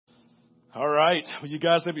All right. Well, you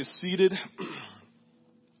guys may be seated.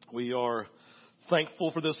 We are thankful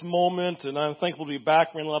for this moment, and I'm thankful to be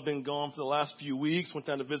back. Randall, I've been gone for the last few weeks. Went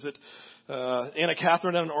down to visit Anna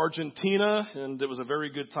Catherine down in Argentina, and it was a very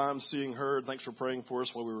good time seeing her. Thanks for praying for us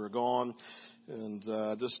while we were gone. And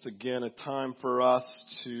just, again, a time for us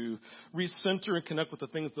to recenter and connect with the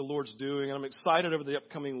things the Lord's doing. And I'm excited over the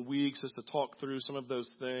upcoming weeks just to talk through some of those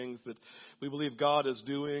things that we believe God is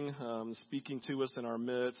doing, speaking to us in our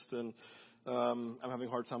midst. And I'm having a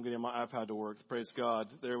hard time getting my iPad to work. Praise God.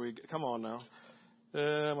 There we go. Come on now.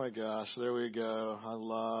 Oh, my gosh. There we go. I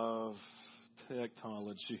love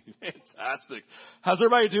technology. Fantastic. How's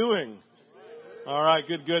everybody doing? All right,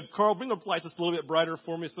 good. Carl, bring the lights just a little bit brighter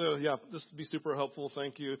for me. So, yeah, this would be super helpful.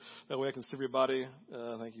 Thank you. That way I can see everybody.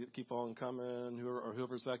 Thank you. Keep on coming.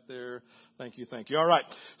 Whoever's back there. Thank you. All right.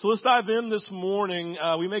 So let's dive in this morning.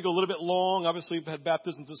 We may go a little bit long. Obviously, we've had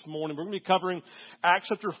baptisms this morning. We're going to be covering Acts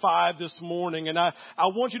chapter 5 this morning. And I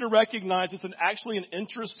want you to recognize it's actually an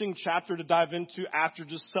interesting chapter to dive into after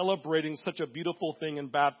just celebrating such a beautiful thing in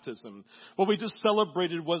baptism. What we just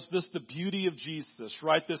celebrated was the beauty of Jesus,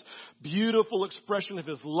 right? This beautiful expression of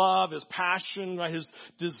his love, his passion, right? His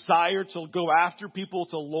desire to go after people,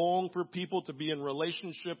 to long for people, to be in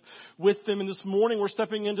relationship with them. And this morning we're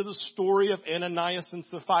stepping into the story of Ananias and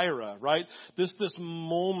Sapphira, right? This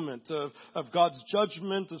moment of God's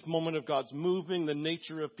judgment, this moment of God's moving, the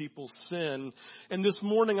nature of people's sin. And this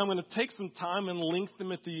morning I'm going to take some time and link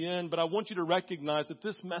them at the end, but I want you to recognize that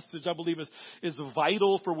this message, I believe, is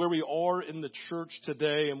vital for where we are in the church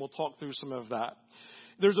today, and we'll talk through some of that.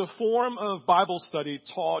 There's a form of Bible study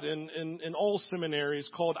taught in all seminaries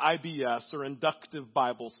called IBS, or inductive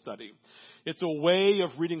Bible study. It's a way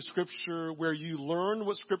of reading Scripture where you learn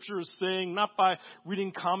what Scripture is saying, not by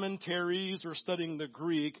reading commentaries or studying the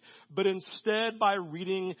Greek, but instead by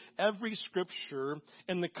reading every Scripture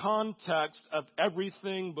in the context of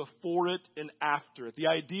everything before it and after it. The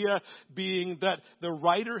idea being that the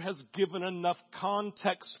writer has given enough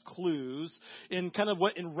context clues in kind of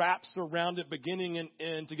what enwraps around it, beginning and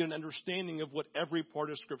end, to get an understanding of what every part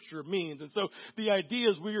of Scripture means. And so the idea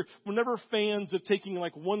is we're never fans of taking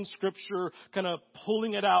like one Scripture, kind of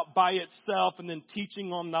pulling it out by itself and then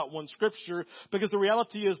teaching on that one Scripture, because the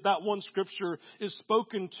reality is that one Scripture is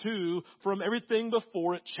spoken to from everything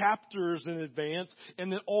before it, chapters in advance, and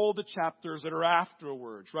then all the chapters that are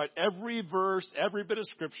afterwards, right? Every verse, every bit of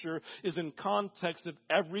Scripture is in context of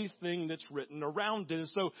everything that's written around it. And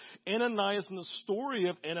so Ananias and the story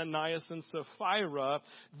of Ananias and Sapphira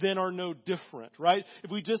then are no different, right? If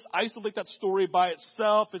we just isolate that story by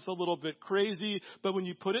itself, it's a little bit crazy, but when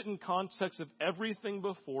you put it in context of everything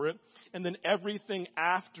before it and then everything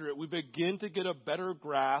after it, we begin to get a better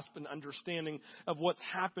grasp and understanding of what's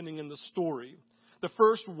happening in the story. The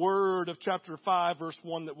first word of chapter 5, verse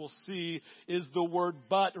 1 that we'll see is the word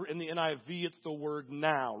but, or in the NIV, it's the word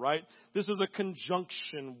now, right? This is a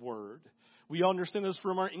conjunction word. We understand this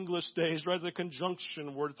from our English days, right? It's a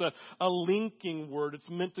conjunction word. It's a linking word. It's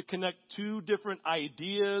meant to connect two different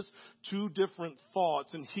ideas, two different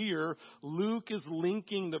thoughts. And here, Luke is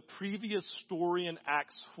linking the previous story in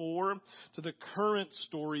Acts 4 to the current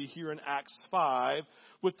story here in Acts 5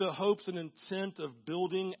 with the hopes and intent of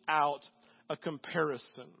building out a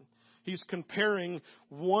comparison. He's comparing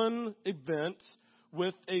one event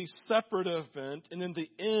with a separate event, and in the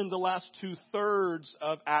end, the last 2/3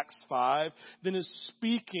 of Acts 5, then is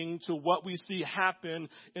speaking to what we see happen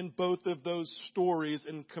in both of those stories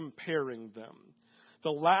and comparing them.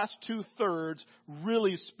 The last 2/3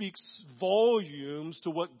 really speaks volumes to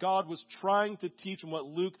what God was trying to teach and what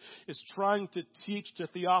Luke is trying to teach to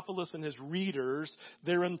Theophilus and his readers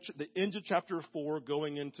there in the end of chapter 4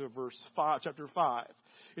 going into chapter 5.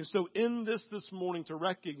 And so in this morning to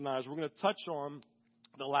recognize, we're going to touch on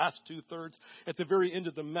the last 2/3 at the very end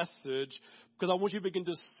of the message, because I want you to begin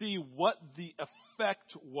to see what the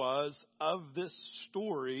effect was of this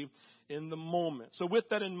story in the moment. So with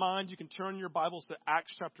that in mind, you can turn your Bibles to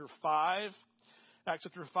Acts chapter 5. Acts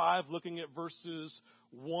chapter 5, looking at verses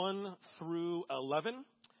 1 through 11. And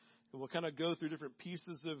we'll kind of go through different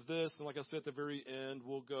pieces of this. And like I said, at the very end,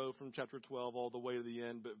 we'll go from chapter 12 all the way to the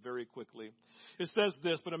end, but very quickly. It says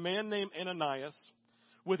this: "But a man named Ananias,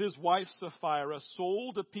 with his wife Sapphira,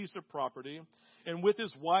 sold a piece of property, and with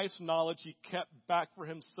his wife's knowledge he kept back for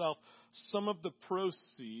himself some of the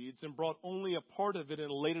proceeds and brought only a part of it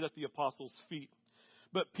and laid it at the apostles' feet.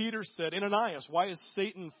 But Peter said, 'Ananias, why has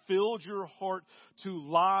Satan filled your heart to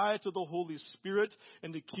lie to the Holy Spirit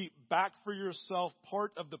and to keep back for yourself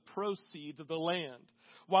part of the proceeds of the land?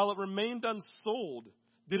 While it remained unsold,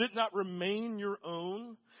 did it not remain your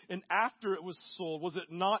own? And after it was sold, was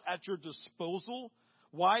it not at your disposal?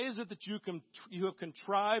 Why is it that you have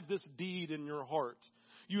contrived this deed in your heart?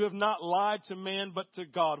 You have not lied to man, but to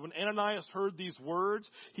God. When Ananias heard these words,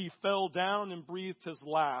 he fell down and breathed his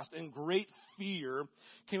last, and great fear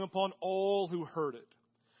came upon all who heard it.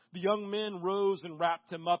 The young men rose and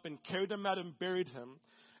wrapped him up and carried him out and buried him.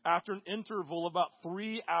 After an interval of about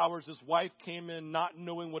 3 hours, his wife came in, not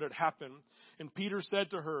knowing what had happened. And Peter said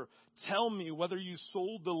to her, "Tell me whether you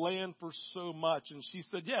sold the land for so much." And she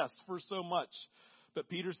said, "Yes, for so much." But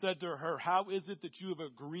Peter said to her, "How is it that you have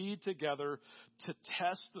agreed together to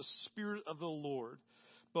test the Spirit of the Lord?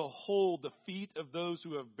 Behold, the feet of those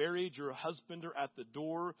who have buried your husband are at the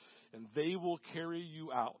door, and they will carry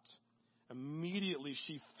you out." Immediately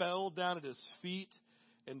she fell down at his feet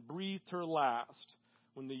and breathed her last.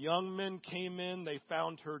 When the young men came in, they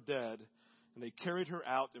found her dead, and they carried her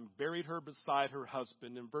out and buried her beside her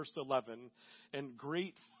husband. In verse 11, and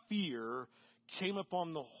great fear came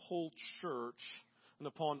upon the whole church and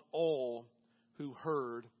upon all who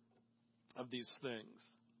heard of these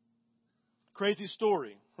things. Crazy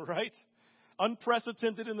story, right?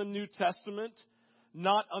 Unprecedented in the New Testament.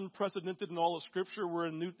 Not unprecedented in all of Scripture. We're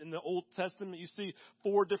in the Old Testament. You see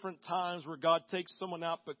 4 different times where God takes someone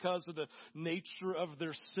out because of the nature of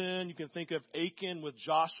their sin. You can think of Achan with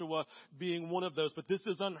Joshua being one of those. But this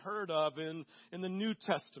is unheard of in the New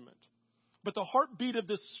Testament. But the heartbeat of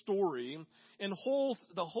this story and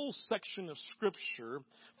the whole section of Scripture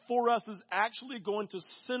for us is actually going to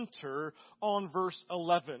center on verse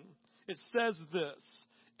 11. It says this,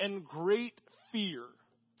 and great fear.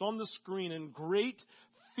 It's on the screen. And great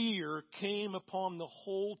fear came upon the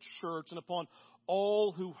whole church and upon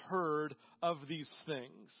all who heard of these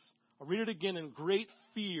things. I'll read it again. And great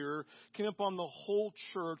fear came upon the whole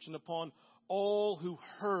church and upon all who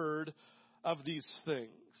heard of these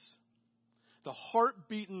things. The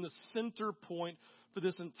heartbeat and the center point for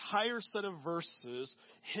this entire set of verses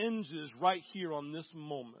hinges right here on this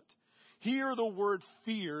moment. Here the word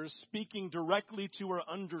fear is speaking directly to our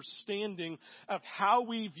understanding of how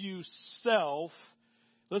we view self.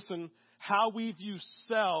 Listen, how we view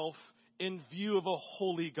self in view of a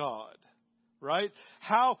holy God, right?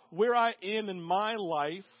 Where I am in my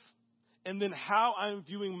life, and then how I'm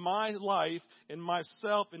viewing my life and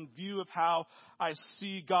myself in view of how I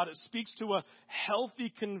see God. It speaks to a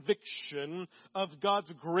healthy conviction of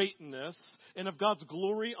God's greatness and of God's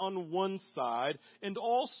glory on one side, and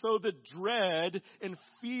also the dread and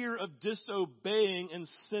fear of disobeying and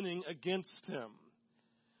sinning against Him.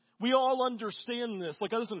 We all understand this.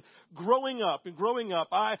 Like, listen, growing up,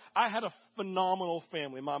 I had a phenomenal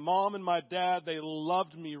family. My mom and my dad, they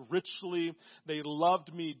loved me richly. They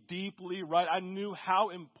loved me deeply, right? I knew how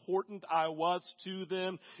important I was to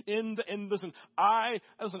them. Listen, I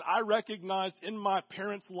recognized in my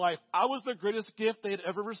parents' life, I was the greatest gift they had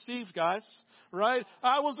ever received, guys, right?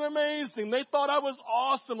 I was amazing. They thought I was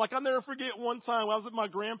awesome. Like, I'll never forget one time I was at my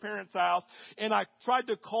grandparents' house, and I tried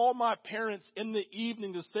to call my parents in the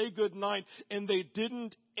evening to say good night, and they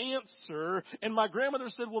didn't answer. And my grandmother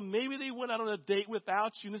said, "Well, maybe they went out on a date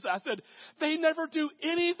without you." And I said, "They never do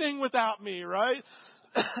anything without me," right?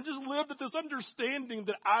 I just lived with this understanding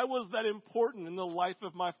that I was that important in the life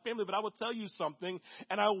of my family. But I will tell you something,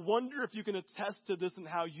 and I wonder if you can attest to this and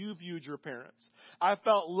how you viewed your parents. I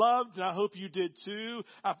felt loved, and I hope you did too.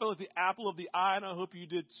 I felt like the apple of the eye, and I hope you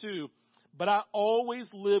did too. But I always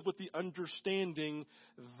lived with the understanding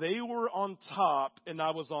they were on top and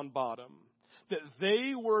I was on bottom. That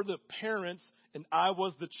they were the parents and I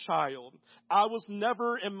was the child. I was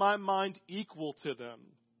never in my mind equal to them,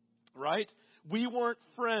 right? We weren't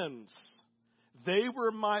friends. They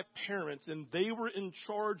were my parents and they were in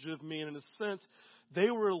charge of me. And in a sense, they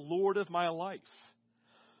were Lord of my life.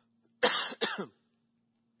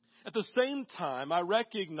 At the same time, I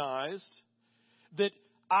recognized that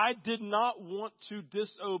I did not want to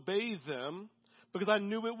disobey them because I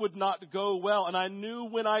knew it would not go well. And I knew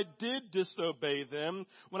when I did disobey them,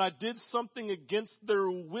 when I did something against their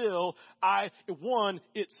will,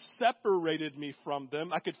 it separated me from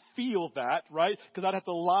them. I could feel that, right? Because I'd have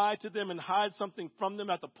to lie to them and hide something from them.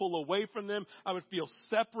 I'd have to pull away from them. I would feel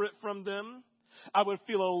separate from them. I would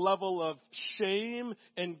feel a level of shame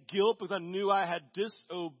and guilt because I knew I had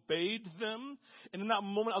disobeyed them. And in that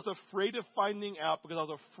moment, I was afraid of finding out because I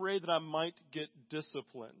was afraid that I might get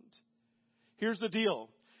disciplined. Here's the deal.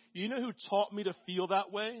 You know who taught me to feel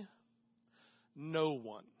that way? No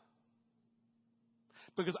one.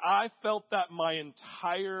 Because I felt that my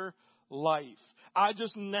entire life. I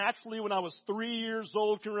just naturally, when I was 3 years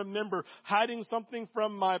old, can remember hiding something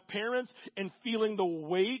from my parents and feeling the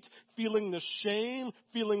weight, feeling the shame,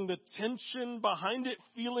 feeling the tension behind it,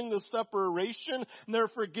 feeling the separation. Never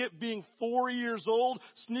forget being 4 years old,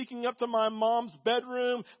 sneaking up to my mom's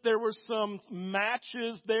bedroom. There were some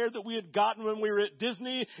matches there that we had gotten when we were at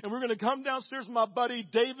Disney, and we were going to come downstairs with my buddy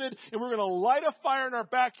David, and we were going to light a fire in our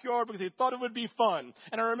backyard because he thought it would be fun.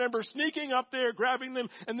 And I remember sneaking up there, grabbing them,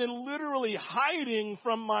 and then literally hiding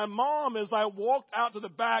from my mom as I walked out to the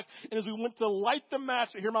back. And as we went to light the match,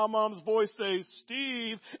 I hear my mom's voice say,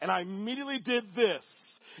 "Steve," and I immediately did this.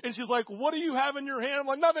 And she's like, "What do you have in your hand?" I'm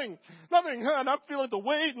like, nothing. And I'm feeling the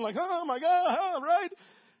weight and like, oh my God, right?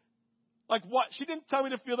 Like what? She didn't tell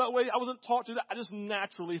me to feel that way. I wasn't taught to. I just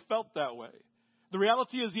naturally felt that way. The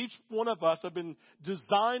reality is each one of us have been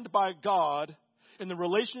designed by God in the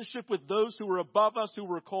relationship with those who were above us, who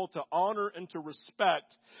were called to honor and to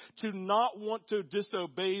respect, to not want to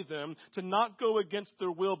disobey them, to not go against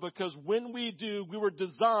their will, because when we do, we were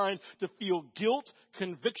designed to feel guilt,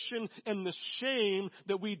 conviction, and the shame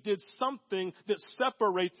that we did something that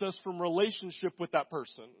separates us from relationship with that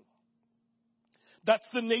person. That's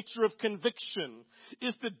the nature of conviction.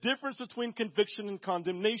 It's the difference between conviction and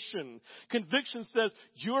condemnation. Conviction says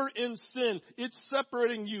you're in sin. It's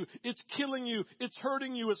separating you. It's killing you. It's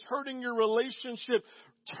hurting you. It's hurting your relationship.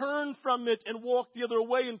 Turn from it and walk the other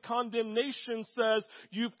way. And condemnation says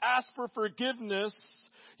you've asked for forgiveness.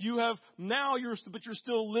 But you're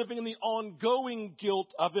still living in the ongoing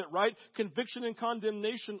guilt of it, right? Conviction and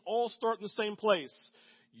condemnation all start in the same place.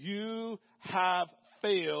 You have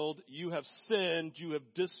failed, you have sinned, you have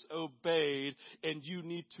disobeyed, and you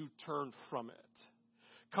need to turn from it.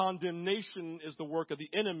 Condemnation is the work of the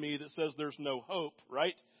enemy that says there's no hope,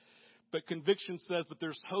 right? But conviction says, but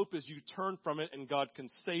there's hope as you turn from it and God can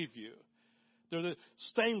save you. They're the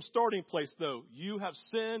same starting place though. You have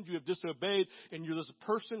sinned, you have disobeyed, and you're this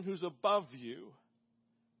person who's above you.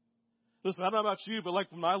 Listen, I don't know about you, but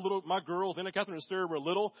like when my girls, Anna, Catherine, and Sarah were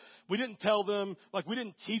little, we didn't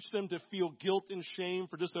teach them to feel guilt and shame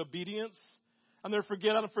for disobedience. I'll never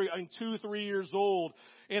forget, I'm 2, 3 years old,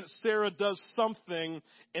 and Sarah does something,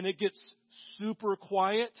 and it gets super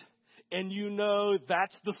quiet, and you know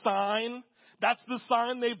that's the sign. That's the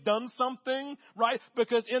sign they've done something, right?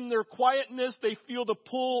 Because in their quietness, they feel the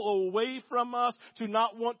pull away from us to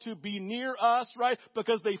not want to be near us, right?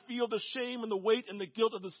 Because they feel the shame and the weight and the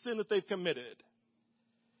guilt of the sin that they've committed.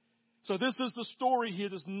 So this is the story here,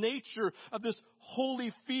 this nature of this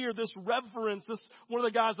holy fear, this reverence. One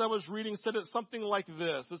of the guys I was reading said it something like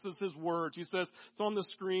this. This is his words. He says, it's on the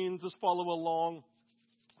screen. Just follow along.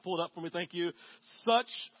 Pull it up for me. Thank you.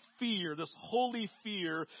 Such fear, this holy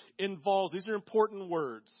fear involves, these are important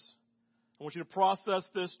words. I want you to process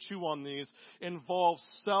this, chew on these. Involves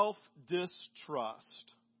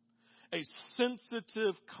self-distrust, a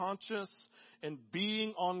sensitive conscience, and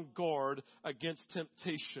being on guard against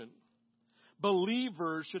temptation.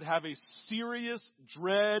 Believers should have a serious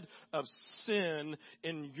dread of sin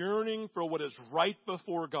and yearning for what is right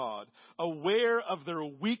before God, aware of their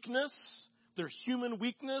weakness, their human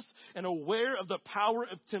weakness, and aware of the power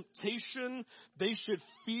of temptation. They should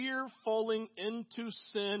fear falling into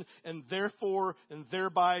sin and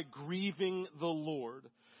thereby grieving the Lord.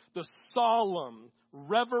 The solemn,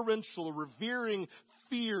 reverential, revering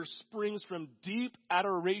fear springs from deep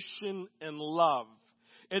adoration and love.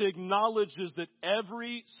 It acknowledges that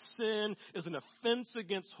every sin is an offense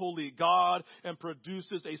against holy God and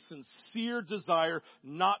produces a sincere desire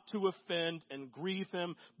not to offend and grieve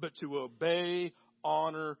Him, but to obey,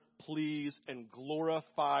 honor, please, and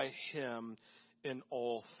glorify Him in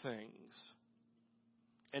all things.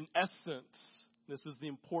 In essence, this is the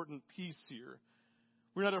important piece here.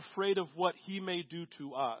 We're not afraid of what He may do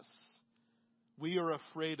to us. We are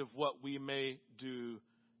afraid of what we may do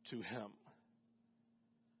to Him.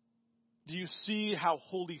 Do you see how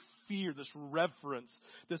holy fear, this reverence,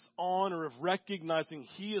 this honor of recognizing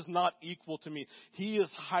He is not equal to me. He is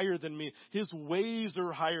higher than me. His ways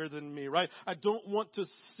are higher than me, right? I don't want to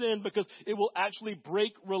sin because it will actually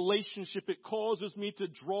break relationship. It causes me to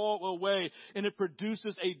draw away, and it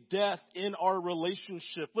produces a death in our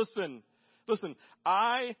relationship. Listen,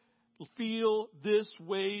 I feel this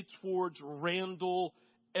way towards Randall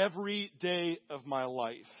every day of my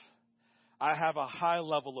life. I have a high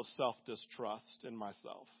level of self-distrust in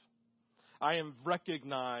myself. I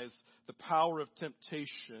recognize the power of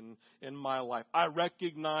temptation in my life. I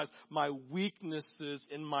recognize my weaknesses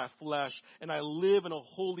in my flesh, and I live in a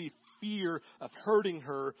holy fear of hurting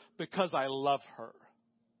her because I love her.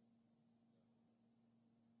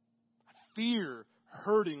 I fear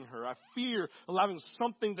hurting her. I fear allowing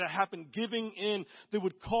something to happen, giving in that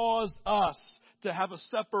would cause us to have a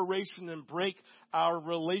separation and break our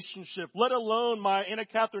relationship. Let alone, my Aunt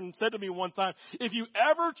Catherine said to me one time, if you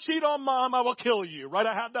ever cheat on Mom, I will kill you, right?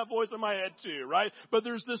 I have that voice in my head too, right? But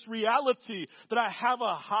there's this reality that I have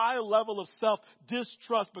a high level of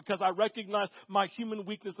self-distrust because I recognize my human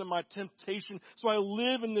weakness and my temptation. So I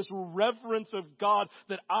live in this reverence of God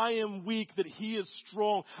that I am weak, that He is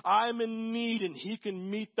strong. I'm in need and He can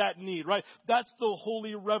meet that need, right? That's the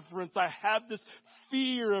holy reverence. I have this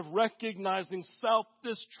fear of recognizing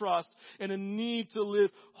self-distrust and a need to live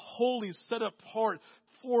holy, set apart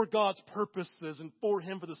for God's purposes and for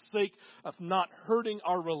Him for the sake of not hurting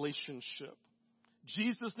our relationship.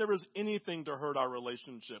 Jesus never does anything to hurt our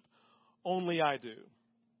relationship. Only I do.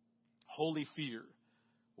 Holy fear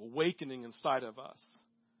awakening inside of us.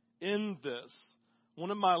 In this,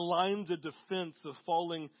 one of my lines of defense of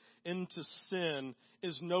falling into sin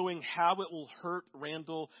is knowing how it will hurt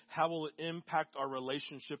Randall, how it will impact our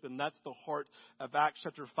relationship, and that's the heart of Acts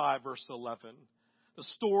chapter 5, verse 11. The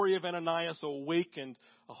story of Ananias awakened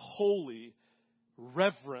a holy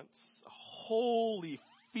reverence, a holy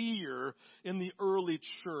fear in the early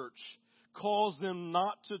church, caused them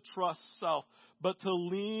not to trust self, but to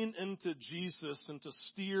lean into Jesus and to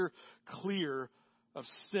steer clear of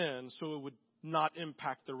sin so it would not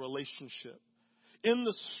impact the relationship. In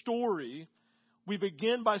the story, we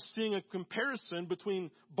begin by seeing a comparison between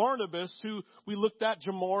Barnabas, who we looked at,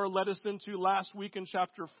 Jamar led us into last week in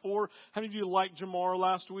chapter 4. How many of you liked Jamar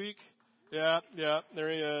last week? Yeah,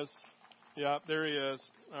 there he is. Yeah, there he is.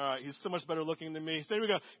 All right, he's so much better looking than me. So there we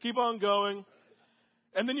go. Keep on going.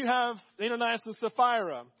 And then you have Ananias and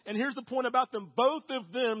Sapphira. And here's the point about them. Both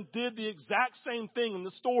of them did the exact same thing in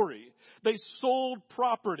the story. They sold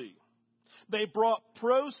property. They brought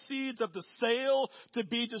proceeds of the sale to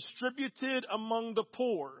be distributed among the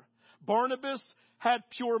poor. Barnabas had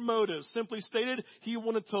pure motives. Simply stated, he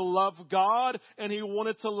wanted to love God and he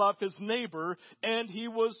wanted to love his neighbor, and he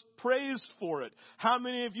was praised for it. How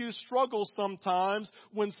many of you struggle sometimes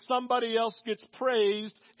when somebody else gets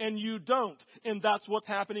praised and you don't? And that's what's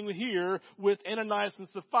happening here with Ananias and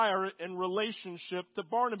Sapphira in relationship to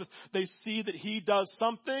Barnabas. They see that he does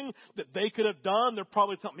something that they could have done. They're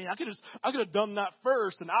probably telling me, I could have done that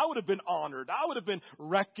first, and I would have been honored. I would have been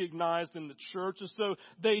recognized in the church. And so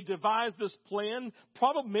they devised this plan.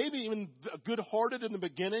 Probably maybe even good-hearted in the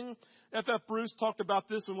beginning. F.F. Bruce talked about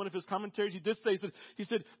this in one of his commentaries. He did say that he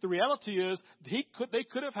said the reality is they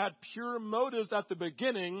could have had pure motives at the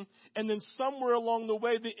beginning, and then somewhere along the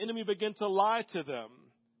way the enemy began to lie to them,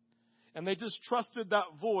 and they just trusted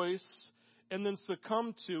that voice and then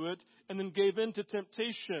succumbed to it and then gave in to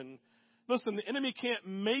temptation. Listen, the enemy can't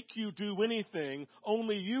make you do anything.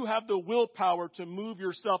 Only you have the willpower to move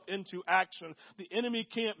yourself into action. The enemy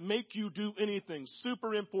can't make you do anything.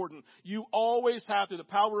 Super important. You always have, through the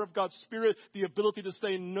power of God's Spirit, the ability to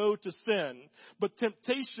say no to sin. But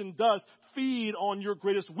temptation does feed on your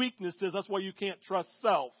greatest weaknesses. That's why you can't trust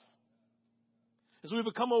self. And so we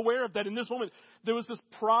become aware of that. In this moment, there was this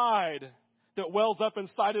pride that wells up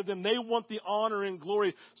inside of them. They want the honor and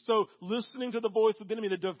glory. So listening to the voice of the enemy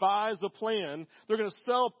to devise a plan, they're going to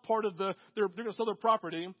sell they're going to sell their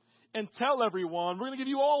property and tell everyone, we're going to give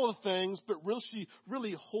you all the things, but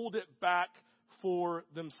really hold it back for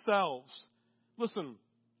themselves. Listen,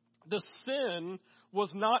 the sin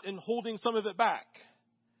was not in holding some of it back.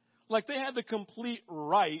 Like they had the complete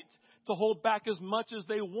right to hold back as much as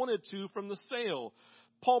they wanted to from the sale.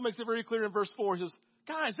 Paul makes it very clear in verse 4. He says,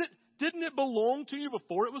 guys, didn't it belong to you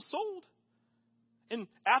before it was sold? And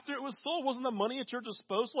after it was sold, wasn't the money at your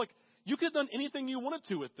disposal? Like, you could have done anything you wanted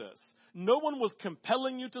to with this. No one was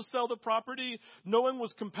compelling you to sell the property. No one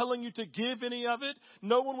was compelling you to give any of it.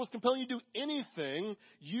 No one was compelling you to do anything.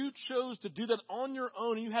 You chose to do that on your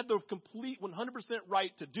own. And you had the complete 100%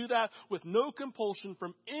 right to do that with no compulsion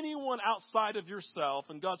from anyone outside of yourself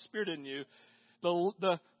and God's Spirit in you.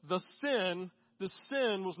 The sin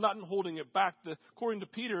was not in holding it back. According to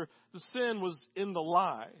Peter, the sin was in the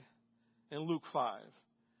lie in Luke 5.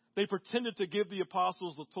 They pretended to give the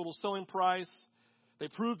apostles the total selling price. They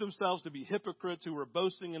proved themselves to be hypocrites who were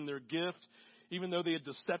boasting in their gift, even though they had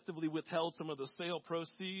deceptively withheld some of the sale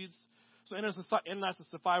proceeds. So Ananias and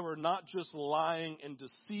Sapphira were not just lying and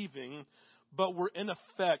deceiving, but were in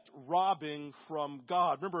effect robbing from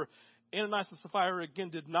God. Remember, Ananias and Sapphira, again,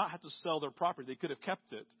 did not have to sell their property. They could have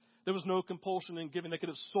kept it. There was no compulsion in giving. They could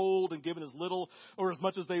have sold and given as little or as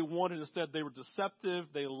much as they wanted. Instead, they were deceptive.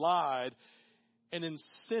 They lied. And in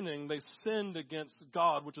sinning, they sinned against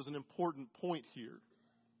God, which is an important point here.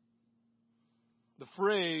 The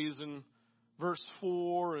phrase in verse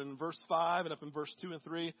 4 and verse 5 and up in verse 2 and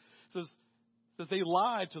 3 says they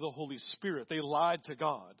lied to the Holy Spirit. They lied to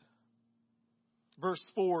God.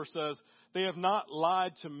 Verse 4 says, they have not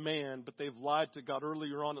lied to man, but they've lied to God.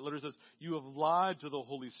 Earlier on, it literally says, you have lied to the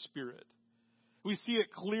Holy Spirit. We see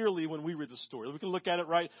it clearly when we read the story. We can look at it,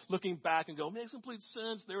 right, looking back and go, it makes complete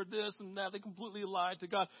sense. They're this and that. They completely lied to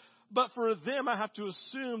God. But for them, I have to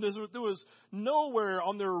assume there was nowhere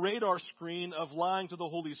on their radar screen of lying to the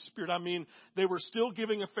Holy Spirit. I mean, they were still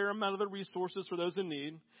giving a fair amount of the resources for those in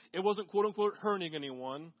need. It wasn't, quote unquote, hurting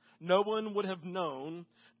anyone. No one would have known.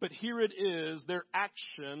 But here it is, their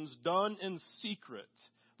actions done in secret.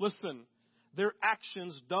 Listen. Their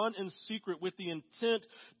actions done in secret with the intent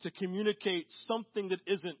to communicate something that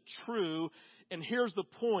isn't true. And here's the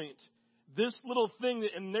point. This little thing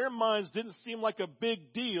that in their minds didn't seem like a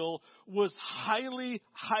big deal was highly,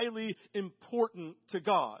 highly important to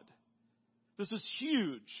God. This is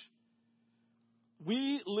huge.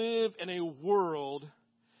 We live in a world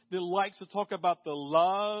that likes to talk about the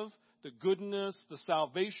love, the goodness, the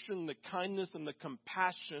salvation, the kindness, and the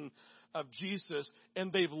compassion of Jesus,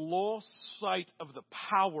 and they've lost sight of the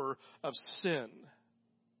power of sin.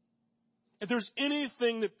 If there's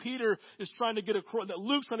anything that Peter is trying to get across, that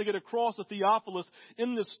Luke's trying to get across to Theophilus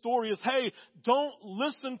in this story is, hey, don't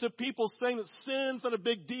listen to people saying that sin's not a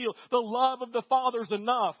big deal. The love of the Father's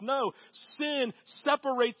enough. No, sin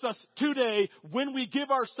separates us today when we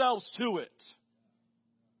give ourselves to it.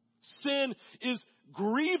 Sin is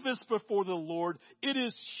grievous before the Lord. It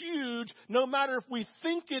is huge, no matter if we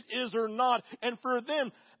think it is or not. And for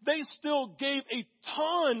them, they still gave a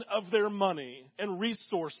ton of their money and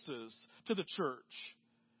resources to the church.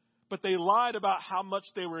 But they lied about how much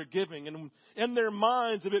they were giving. And in their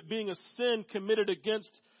minds of it being a sin committed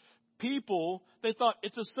against people, they thought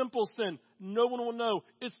it's a simple sin. No one will know.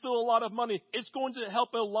 It's still a lot of money. It's going to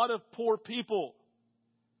help a lot of poor people.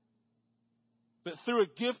 But through a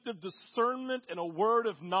gift of discernment and a word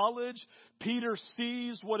of knowledge, Peter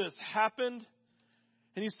sees what has happened.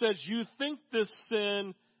 And he says, you think this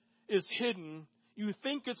sin is hidden. You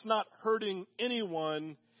think it's not hurting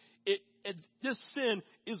anyone. This sin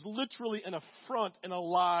is literally an affront and a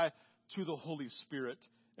lie to the Holy Spirit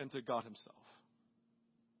and to God himself.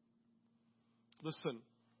 Listen,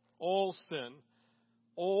 all sin,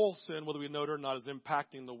 whether we know it or not, is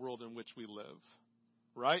impacting the world in which we live.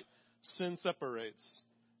 Right? Sin separates.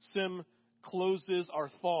 Sin closes our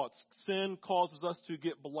thoughts. Sin causes us to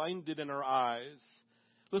get blinded in our eyes.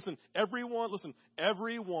 Listen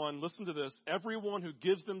to this. Everyone who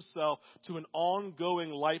gives themselves to an ongoing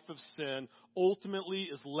life of sin ultimately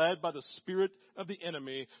is led by the spirit of the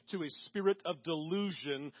enemy to a spirit of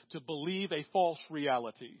delusion to believe a false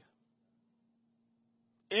reality.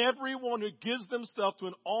 Everyone who gives themselves to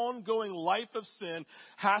an ongoing life of sin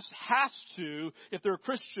has to, if they're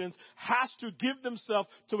Christians, has to give themselves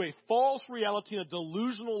to a false reality and a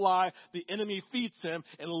delusional lie the enemy feeds him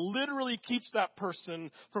and literally keeps that person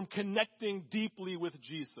from connecting deeply with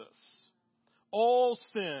Jesus. All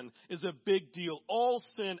sin is a big deal. All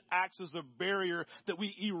sin acts as a barrier that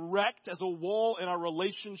we erect as a wall in our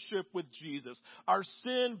relationship with Jesus. Our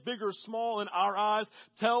sin, big or small in our eyes,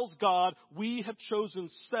 tells God we have chosen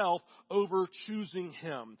self over choosing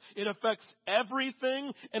him. It affects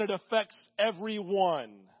everything and it affects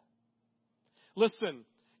everyone. Listen.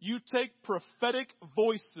 You take prophetic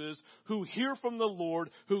voices who hear from the Lord,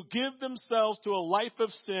 who give themselves to a life of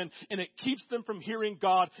sin, and it keeps them from hearing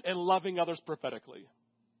God and loving others prophetically.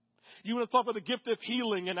 You want to talk about the gift of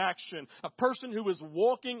healing in action. A person who is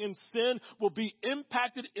walking in sin will be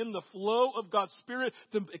impacted in the flow of God's Spirit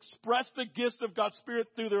to express the gifts of God's Spirit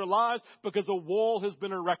through their lives because a wall has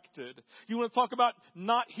been erected. You want to talk about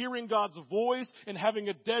not hearing God's voice and having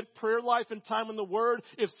a dead prayer life and time in the Word.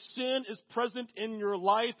 If sin is present in your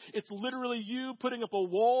life, it's literally you putting up a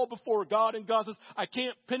wall before God, and God says, I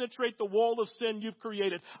can't penetrate the wall of sin you've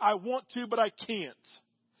created. I want to, but I can't.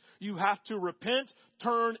 You have to repent,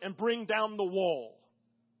 turn, and bring down the wall.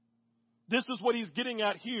 This is what he's getting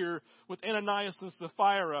at here with Ananias and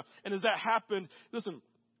Sapphira. And as that happened, listen,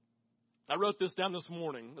 I wrote this down this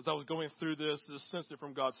morning as I was going through this sensed it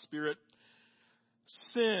from God's Spirit.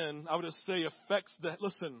 Sin, I would say, affects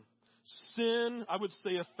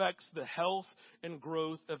the health and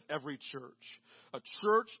growth of every church. A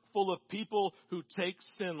church full of people who take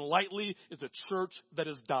sin lightly is a church that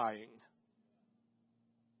is dying.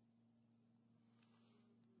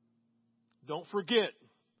 Don't forget,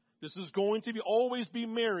 this is going to always be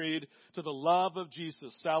married to the love of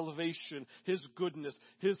Jesus, salvation, his goodness,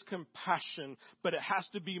 his compassion. But it has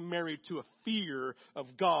to be married to a fear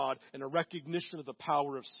of God and a recognition of the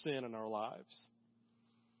power of sin in our lives.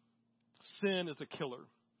 Sin is a killer.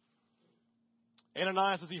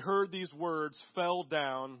 Ananias, as he heard these words, fell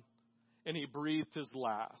down and he breathed his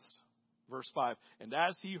last. Verse 5, and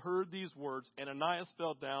as he heard these words, Ananias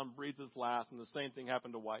fell down, breathed his last, and the same thing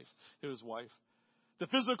happened to his wife. The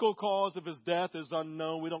physical cause of his death is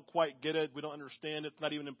unknown. We don't quite get it. We don't understand it. It's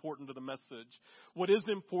not even important to the message. What is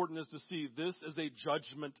important is to see this is a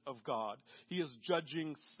judgment of God. He is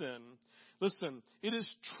judging sin. Listen, it is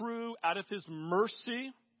true out of his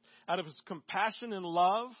mercy, out of his compassion and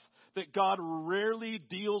love, that God rarely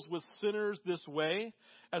deals with sinners this way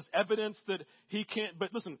as evidence that he can't.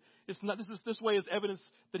 But listen, it's not. This way is evidence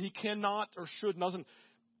that he cannot or should not. Listen,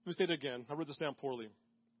 let me say it again. I wrote this down poorly.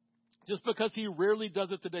 Just because he rarely does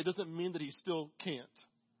it today doesn't mean that he still can't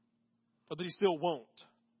or that he still won't.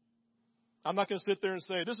 I'm not going to sit there and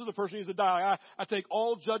say, this is the person who needs to die. I take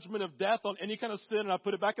all judgment of death on any kind of sin and I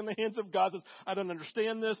put it back in the hands of God. Says, I don't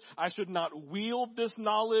understand this. I should not wield this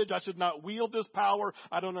knowledge. I should not wield this power.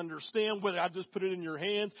 I don't understand whether I just put it in your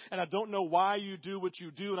hands. And I don't know why you do what you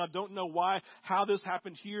do. And I don't know how this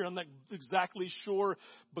happened here. I'm not exactly sure.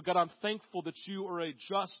 But God, I'm thankful that you are a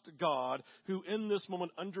just God who in this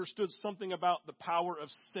moment understood something about the power of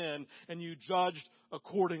sin and you judged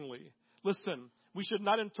accordingly. Listen, we should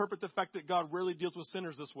not interpret the fact that God rarely deals with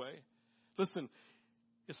sinners this way. Listen,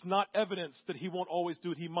 it's not evidence that he won't always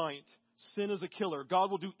do it. He might. Sin is a killer.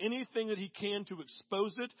 God will do anything that he can to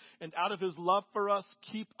expose it and out of his love for us,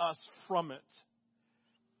 keep us from it.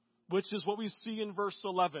 Which is what we see in verse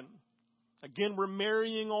 11. Again, we're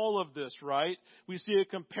marrying all of this, right? We see a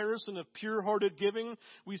comparison of pure-hearted giving.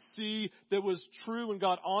 We see that was true and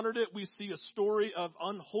God honored it. We see a story of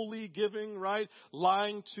unholy giving, right?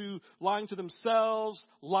 Lying to themselves,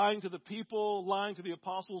 lying to the people, lying to the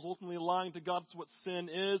apostles, ultimately lying to God. That's what sin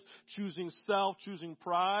is. Choosing self, choosing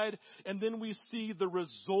pride. And then we see the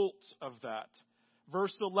result of that.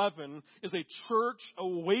 Verse 11 is a church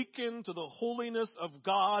awakened to the holiness of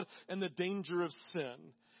God and the danger of sin.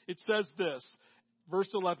 It says this, verse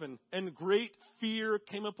 11, and great fear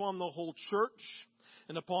came upon the whole church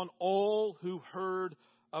and upon all who heard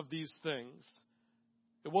of these things.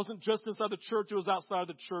 It wasn't just inside the church, it was outside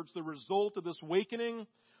the church. The result of this awakening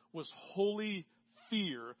was holy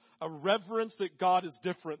fear, a reverence that God is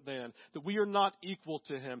different than, that we are not equal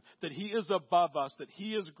to him, that he is above us, that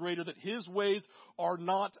he is greater, that his ways are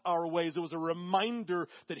not our ways. It was a reminder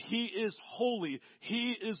that he is holy,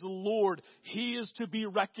 he is Lord, he is to be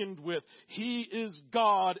reckoned with, he is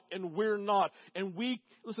God and we're not. And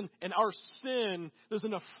and our sin is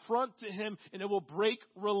an affront to him and it will break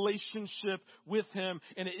relationship with him.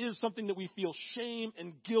 And it is something that we feel shame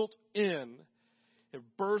and guilt in. It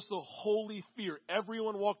burst a holy fear.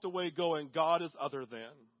 Everyone walked away going, God is other than.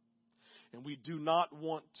 And we do not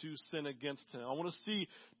want to sin against him. I want to see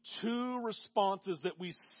two responses that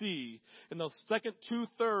we see in the second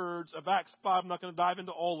 2/3 of Acts 5. I'm not going to dive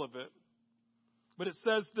into all of it. But it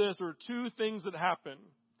says this, there are two things that happen,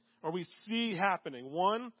 or we see happening.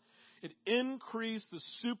 One, it increased the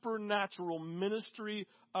supernatural ministry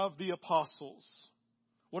of the apostles.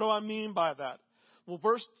 What do I mean by that? Well,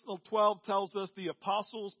 verse 12 tells us the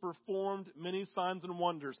apostles performed many signs and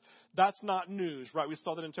wonders. That's not news, right? We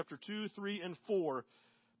saw that in chapter 2, 3, and 4.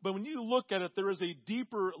 But when you look at it, there is a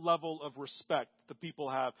deeper level of respect that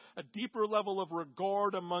people have, a deeper level of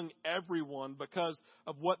regard among everyone because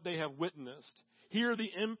of what they have witnessed. Here,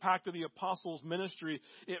 the impact of the apostles' ministry,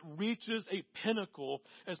 it reaches a pinnacle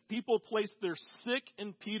as people place their sick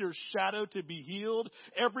in Peter's shadow to be healed.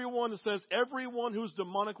 Everyone, it says, everyone who's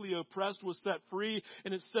demonically oppressed was set free.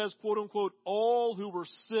 And it says, quote unquote, all who were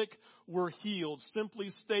sick were healed. Simply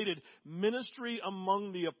stated, ministry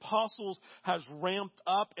among the apostles has ramped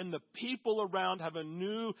up and the people around have a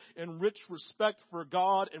new and rich respect for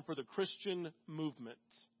God and for the Christian movement.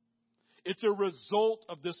 It's a result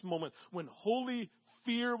of this moment. When holy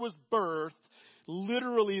fear was birthed,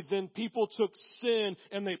 literally then people took sin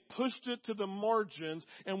and they pushed it to the margins,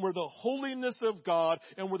 and where the holiness of God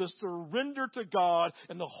and where the surrender to God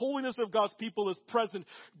and the holiness of God's people is present,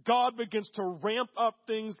 God begins to ramp up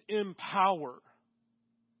things in power.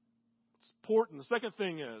 It's important. The second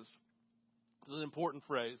thing is, this is an important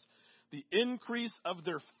phrase, the increase of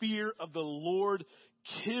their fear of the Lord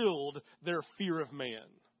killed their fear of man.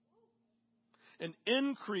 An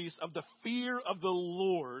increase of the fear of the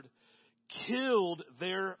Lord killed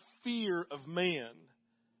their fear of man.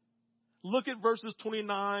 Look at verses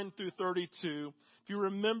 29 through 32. If you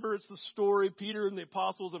remember, it's the story. Peter and the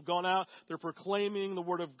apostles have gone out. They're proclaiming the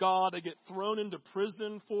word of God. They get thrown into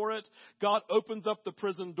prison for it. God opens up the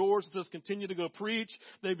prison doors and says, continue to go preach.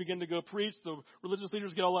 They begin to go preach. The religious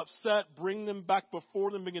leaders get all upset, bring them back before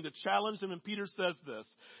them, begin to challenge them. And Peter says this.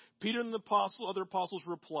 Peter and the other apostles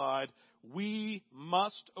replied, we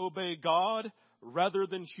must obey God rather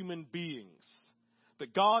than human beings.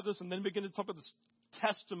 That God, listen, then begin to talk about this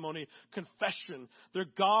testimony, confession. The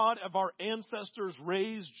God of our ancestors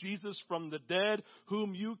raised Jesus from the dead,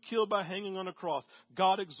 whom you killed by hanging on a cross.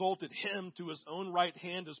 God exalted him to his own right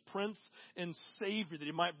hand as Prince and Savior, that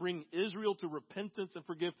he might bring Israel to repentance and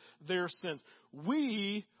forgive their sins.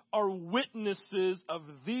 We are witnesses of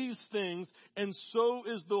these things, and so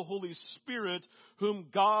is the Holy Spirit, whom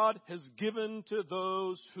God has given to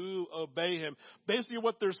those who obey him. Basically,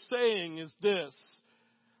 what they're saying is this: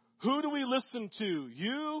 who do we listen to,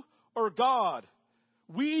 you or God?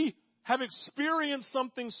 We have experienced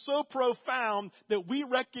something so profound that we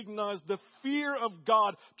recognize the fear of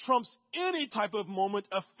God trumps any type of moment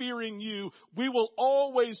of fearing you. We will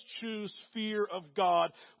always choose fear of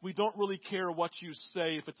God. We don't really care what you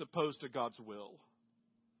say if it's opposed to God's will.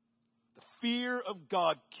 The fear of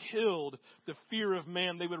God killed the fear of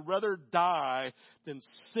man. They would rather die than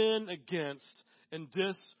sin against and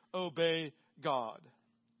disobey God.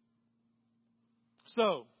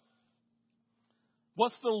 So,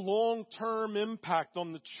 what's the long-term impact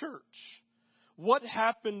on the church? What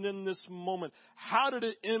happened in this moment? How did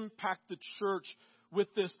it impact the church with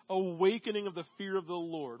this awakening of the fear of the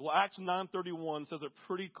Lord? Well, Acts 9:31 says it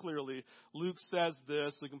pretty clearly. Luke says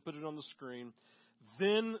this, we can put it on the screen.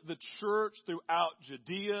 Then the church throughout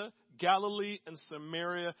Judea, Galilee, and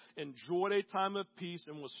Samaria enjoyed a time of peace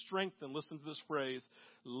and was strengthened. Listen to this phrase: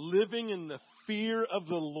 living in the fear of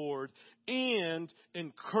the Lord and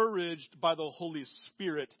encouraged by the Holy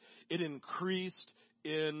Spirit. It increased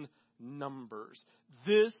in numbers.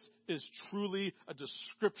 This is truly a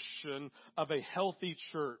description of a healthy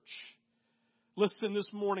church. Listen, this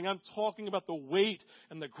morning I'm talking about the weight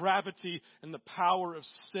and the gravity and the power of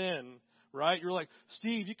sin. Right? You're like,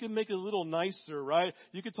 Steve, you can make it a little nicer, right?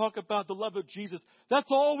 You can talk about the love of Jesus. That's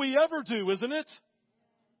all we ever do, isn't it?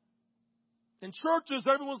 In churches,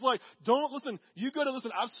 everyone's like, don't listen. You got to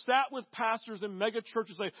listen. I've sat with pastors in mega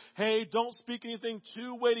churches say, hey, don't speak anything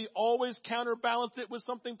too weighty. Always counterbalance it with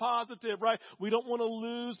something positive, right? We don't want to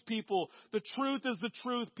lose people. The truth is the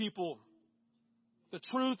truth, people. The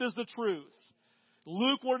truth is the truth.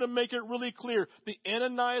 Luke wanted to make it really clear. The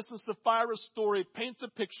Ananias and Sapphira story paints a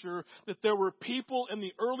picture that there were people in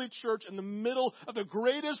the early church in the middle of the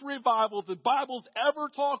greatest revival the Bible's ever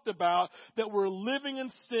talked about that were living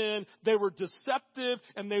in sin. They were deceptive,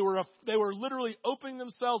 and they were literally opening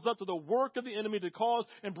themselves up to the work of the enemy to cause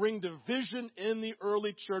and bring division in the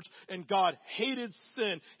early church. And God hated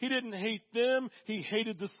sin. He didn't hate them. He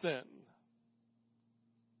hated the sin.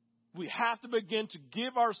 We have to begin to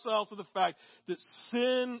give ourselves to the fact that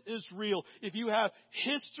sin is real. If you have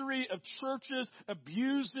history of churches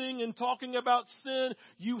abusing and talking about sin,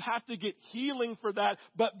 you have to get healing for that,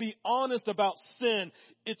 but be honest about sin.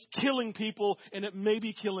 It's killing people, and it may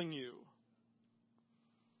be killing you.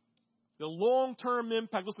 The long-term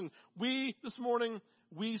impact. Listen, this morning,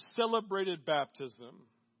 we celebrated baptism.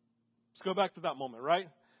 Let's go back to that moment, right?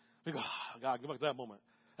 We go, oh, God, go back to that moment.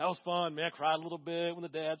 That was fun, man. I cried a little bit when the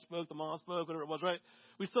dad spoke, the mom spoke, whatever it was, right?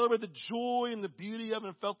 We celebrated the joy and the beauty of it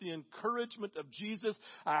and felt the encouragement of Jesus.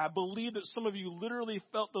 I believe that some of you literally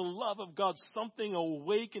felt the love of God, something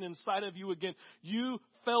awaken inside of you again. You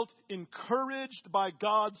felt encouraged by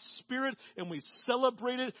God's Spirit, and we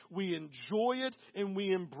celebrate it, we enjoy it, and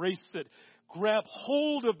we embrace it. Grab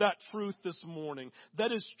hold of that truth this morning.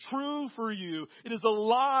 That is true for you. It is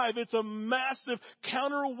alive. It's a massive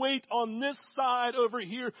counterweight on this side over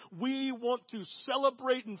here. We want to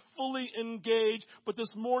celebrate and fully engage. But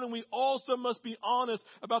this morning we also must be honest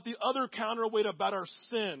about the other counterweight about our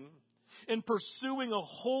sin. In pursuing a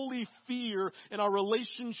holy fear in our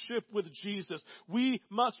relationship with Jesus, we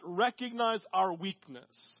must recognize our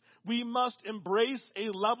weakness. We must embrace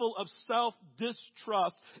a level of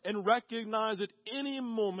self-distrust and recognize at any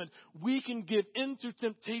moment we can give into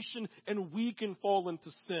temptation and we can fall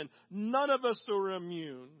into sin. None of us are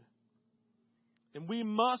immune. And we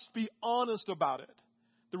must be honest about it.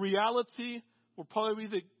 The reality will probably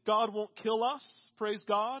be that God won't kill us, praise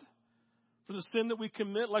God, for the sin that we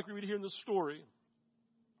commit, like we read here in the story.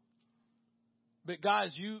 But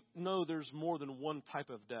guys, you know there's more than one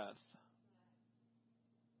type of death.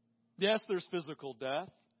 Yes, there's physical death,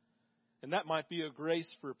 and that might be a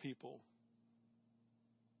grace for people.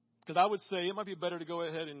 Because I would say it might be better to go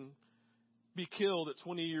ahead and be killed at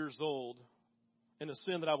 20 years old in a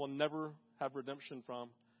sin that I will never have redemption from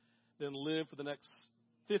than live for the next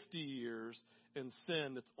 50 years in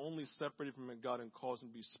sin that's only separated from God and causing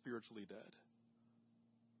to be spiritually dead.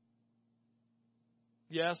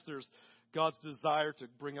 Yes, there's God's desire to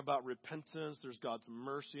bring about repentance. There's God's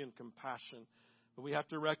mercy and compassion. But we have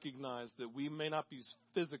to recognize that we may not be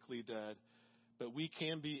physically dead, But we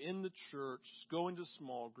can be in the church, going to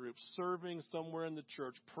small groups, serving somewhere in the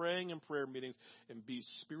church, praying in prayer meetings, and be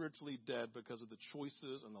spiritually dead because of the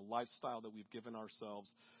choices and the lifestyle that we've given ourselves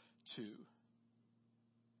to.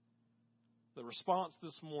 The response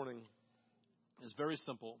this morning is very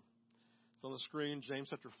simple. It's on the screen, James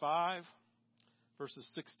chapter 5, verses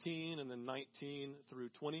 16 and then 19 through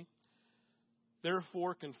 20.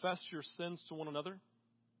 Therefore, confess your sins to one another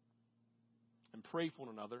and pray for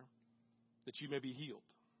one another, that you may be healed.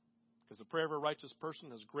 Because the prayer of a righteous person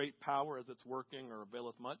has great power as it's working or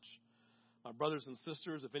availeth much. My brothers and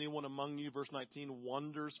sisters, if anyone among you, verse 19,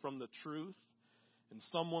 wanders from the truth, and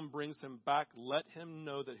someone brings him back, let him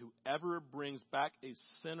know that whoever brings back a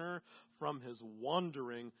sinner from his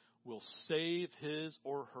wandering will save his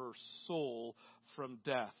or her soul from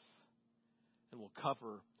death and will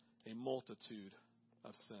cover a multitude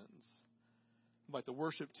of sins. I'd like the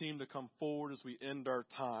worship team to come forward as we end our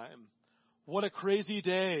time. What a crazy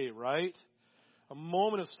day, right? A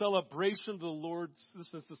moment of celebration of the Lord's,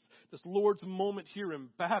 this Lord's moment here in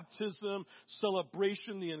baptism,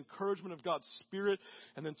 celebration, the encouragement of God's Spirit,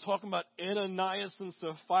 and then talking about Ananias and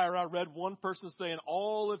Sapphira. I read one person saying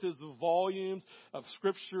all of his volumes of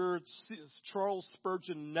Scripture, Charles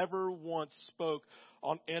Spurgeon never once spoke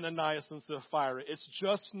on Ananias and Sapphira. It's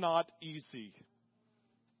just not easy.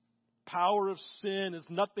 Power of sin is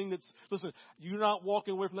nothing that's, listen, you're not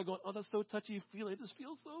walking away from that going, oh, that's so touchy-feely. It just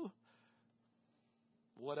feels so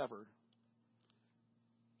whatever.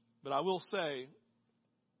 But I will say,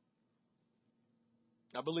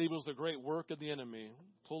 I believe it was the great work of the enemy,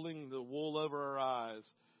 pulling the wool over our eyes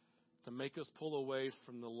to make us pull away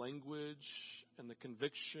from the language and the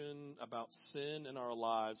conviction about sin in our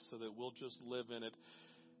lives so that we'll just live in it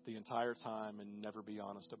the entire time and never be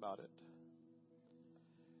honest about it.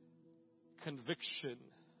 Conviction.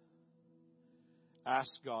 Ask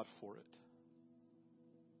God for it.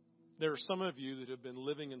 There are some of you that have been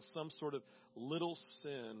living in some sort of little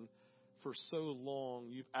sin for so long,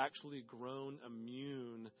 you've actually grown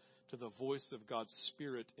immune to the voice of God's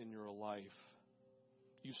Spirit in your life.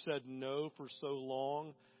 You said no for so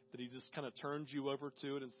long that He just kind of turned you over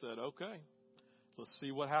to it and said, okay, let's see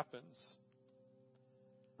what happens.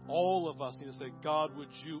 All of us need to say, God, would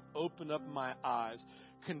you open up my eyes?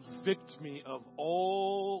 Convict me of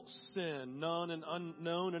all sin, known and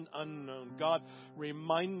unknown. God,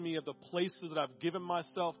 remind me of the places that I've given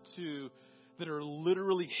myself to that are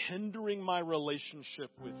literally hindering my relationship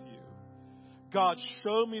with you. God,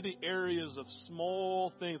 show me the areas of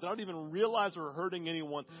small things that I don't even realize are hurting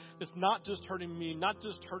anyone. It's not just hurting me, not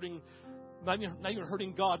even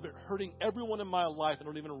hurting God, but hurting everyone in my life. I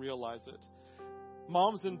don't even realize it.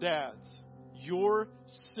 Moms and dads, your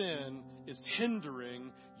sin is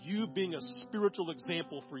hindering you being a spiritual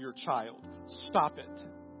example for your child. Stop it.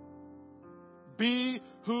 Be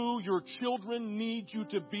who your children need you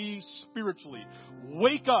to be spiritually.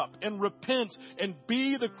 Wake up and repent and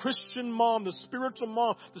be the Christian mom, the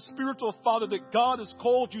spiritual father that God has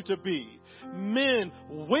called you to be. Men,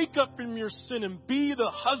 wake up from your sin and be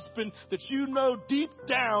the husband that you know deep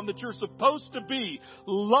down that you're supposed to be.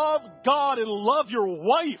 Love God and love your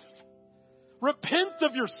wife. Repent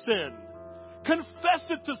of your sin. Confess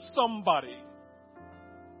it to somebody.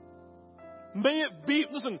 May it be,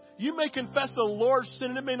 listen, you may confess a large sin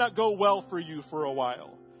and it may not go well for you for a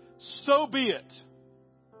while. So be it.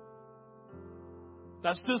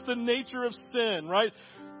 That's just the nature of sin, right?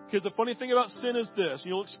 Because the funny thing about sin is this,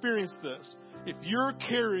 you'll experience this. If you're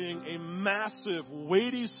carrying a massive,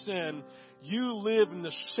 weighty sin, you live in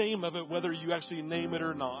the shame of it whether you actually name it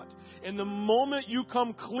or not. And the moment you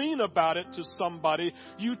come clean about it to somebody,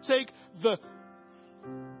 you take the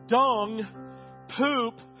dung,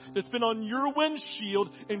 poop, that's been on your windshield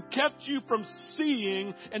and kept you from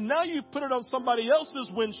seeing, and now you put it on somebody else's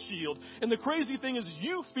windshield. And the crazy thing is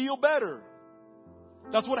you feel better.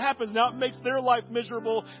 That's what happens. Now it makes their life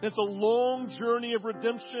miserable. And it's a long journey of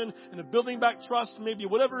redemption and of building back trust, maybe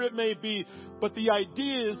whatever it may be. But the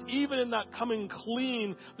idea is even in that coming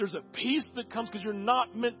clean, there's a peace that comes because you're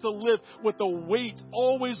not meant to live with the weight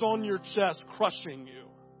always on your chest crushing you.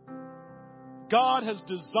 God has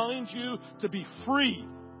designed you to be free.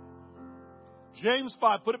 James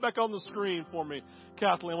 5, put it back on the screen for me,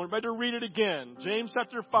 Kathleen. We're about to read it again. James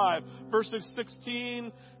chapter 5, verses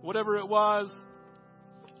 16, whatever it was.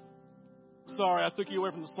 Sorry, I took you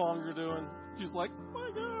away from the song you're doing. She's like, oh my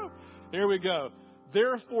God. Here we go.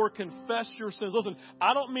 Therefore, confess your sins. Listen,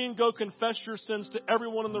 I don't mean go confess your sins to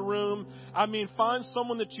everyone in the room. I mean, find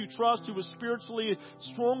someone that you trust who is spiritually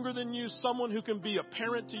stronger than you, someone who can be a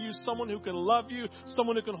parent to you, someone who can love you,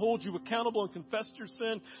 someone who can hold you accountable and confess your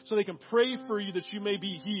sin so they can pray for you that you may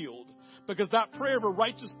be healed. Because that prayer of a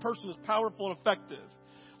righteous person is powerful and effective.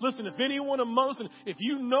 Listen, if anyone amongst, if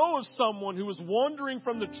you know of someone who is wandering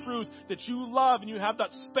from the truth that you love and you have that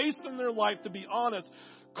space in their life to be honest,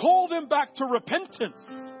 call them back to repentance.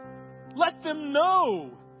 Let them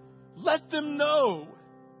know. Let them know.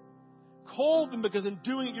 Call them, because in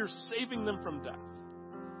doing it, you're saving them from death.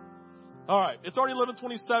 All right, it's already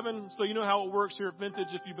 11:27, so you know how it works here at Vintage.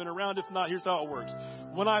 If you've been around, if not, here's how it works.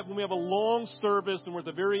 When we have a long service and we're at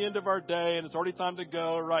the very end of our day and it's already time to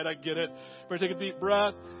go, right? I get it. Better take a deep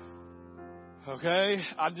breath. Okay,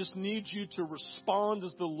 I just need you to respond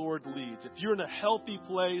as the Lord leads. If you're in a healthy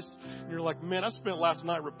place and you're like, man, I spent last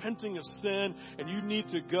night repenting of sin and you need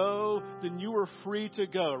to go, then you are free to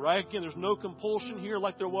go, right? Again, there's no compulsion here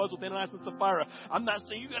like there was with Ananias and Sapphira. I'm not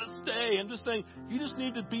saying you got to stay. I'm just saying you just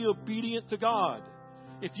need to be obedient to God.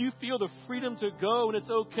 If you feel the freedom to go and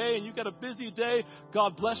it's okay and you got a busy day,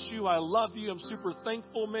 God bless you. I love you. I'm super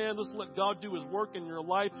thankful, man. Let's let God do His work in your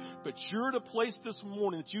life. But you're at a place this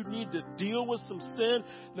morning that you need to deal with some sin.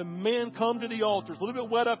 The man, come to the altar. It's a little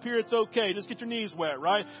bit wet up here. It's okay. Just get your knees wet,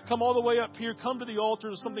 right? Come all the way up here. Come to the altar.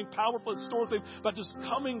 There's something powerful that stores things. But just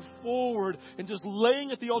coming forward and just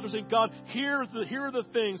laying at the altar saying, God, here are the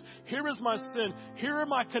things. Here is my sin. Here are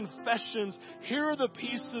my confessions. Here are the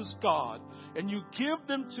pieces, God. And you give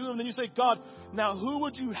them to Him. Then you say, God, now who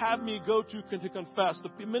would you have me go to confess?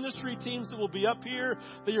 The ministry teams that will be up here,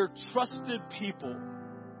 they are trusted people.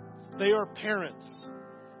 They are parents.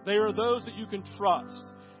 They are those that you can trust.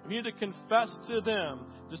 You need to confess to them.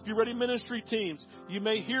 Just be ready, ministry teams. You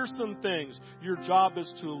may hear some things. Your job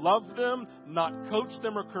is to love them, not coach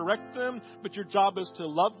them or correct them, but your job is to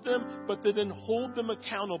love them, but to then hold them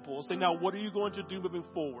accountable. Say, now what are you going to do moving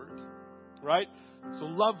forward? Right? So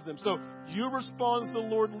love them. So you respond as the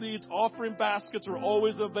Lord leads. Offering baskets are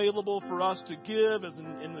always available for us to give as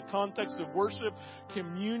in the context of worship.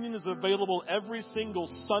 Communion is available every single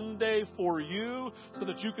Sunday for you so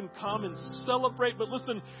that you can come and celebrate. But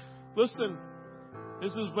listen, this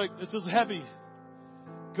is heavy.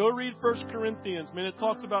 Go read 1 Corinthians. Man, it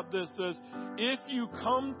talks about this. It says, if you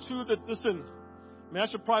come to listen, man,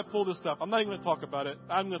 I should probably pull this up. I'm not even going to talk about it.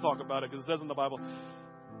 I'm going to talk about it because it says in the Bible.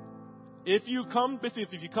 If you come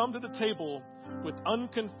to the table with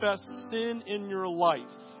unconfessed sin in your life,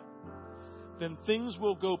 then things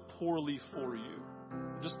will go poorly for you.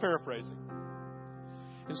 I'm just paraphrasing.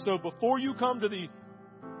 And so before you come to the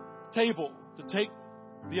table to take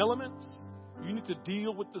the elements, you need to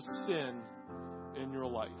deal with the sin in your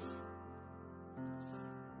life.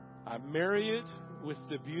 I marry it with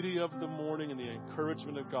the beauty of the morning and the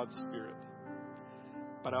encouragement of God's Spirit.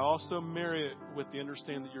 But I also marry it with the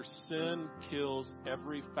understanding that your sin kills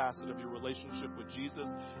every facet of your relationship with Jesus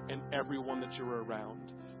and everyone that you're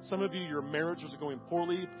around. Some of you, your marriages are going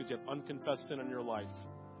poorly because you have unconfessed sin in your life.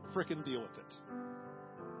 Frickin' deal with it.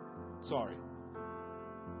 Sorry.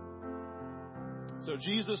 So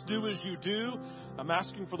Jesus, do as you do. I'm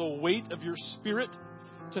asking for the weight of your Spirit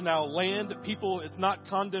to now land. People, it's not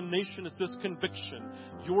condemnation, it's just conviction.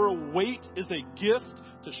 Your weight is a gift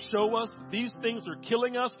to show us these things are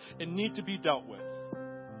killing us and need to be dealt with.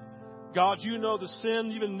 God, you know the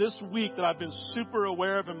sin even this week that I've been super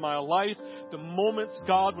aware of in my life. The moments,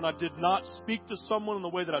 God, when I did not speak to someone in the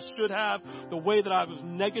way that I should have, the way that I was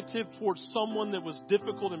negative towards someone that was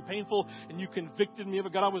difficult and painful, and you convicted me of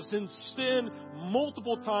it. God, I was in sin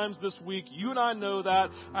multiple times this week. You and I know that.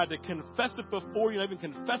 I had to confess it before you. I even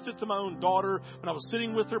confessed it to my own daughter when I was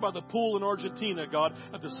sitting with her by the pool in Argentina, God,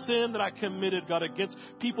 of the sin that I committed, God, against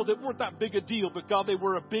people that weren't that big a deal, but God, they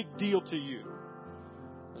were a big deal to you.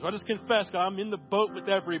 So I just confess, God, I'm in the boat with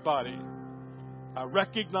everybody. I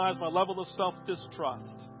recognize my level of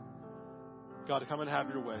self-distrust. God, come and have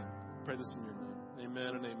your way. I pray this in your name.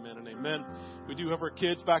 Amen and amen and amen. We do have our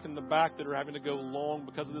kids back in the back that are having to go long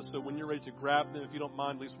because of this. So when you're ready to grab them, if you don't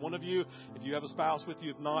mind, at least one of you, if you have a spouse with you,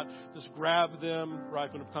 if not, just grab them. Right,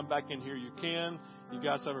 if you want to come back in here, you can. You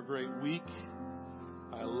guys have a great week.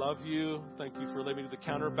 I love you. Thank you for letting me do the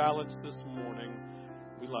counterbalance this morning.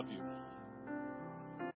 We love you.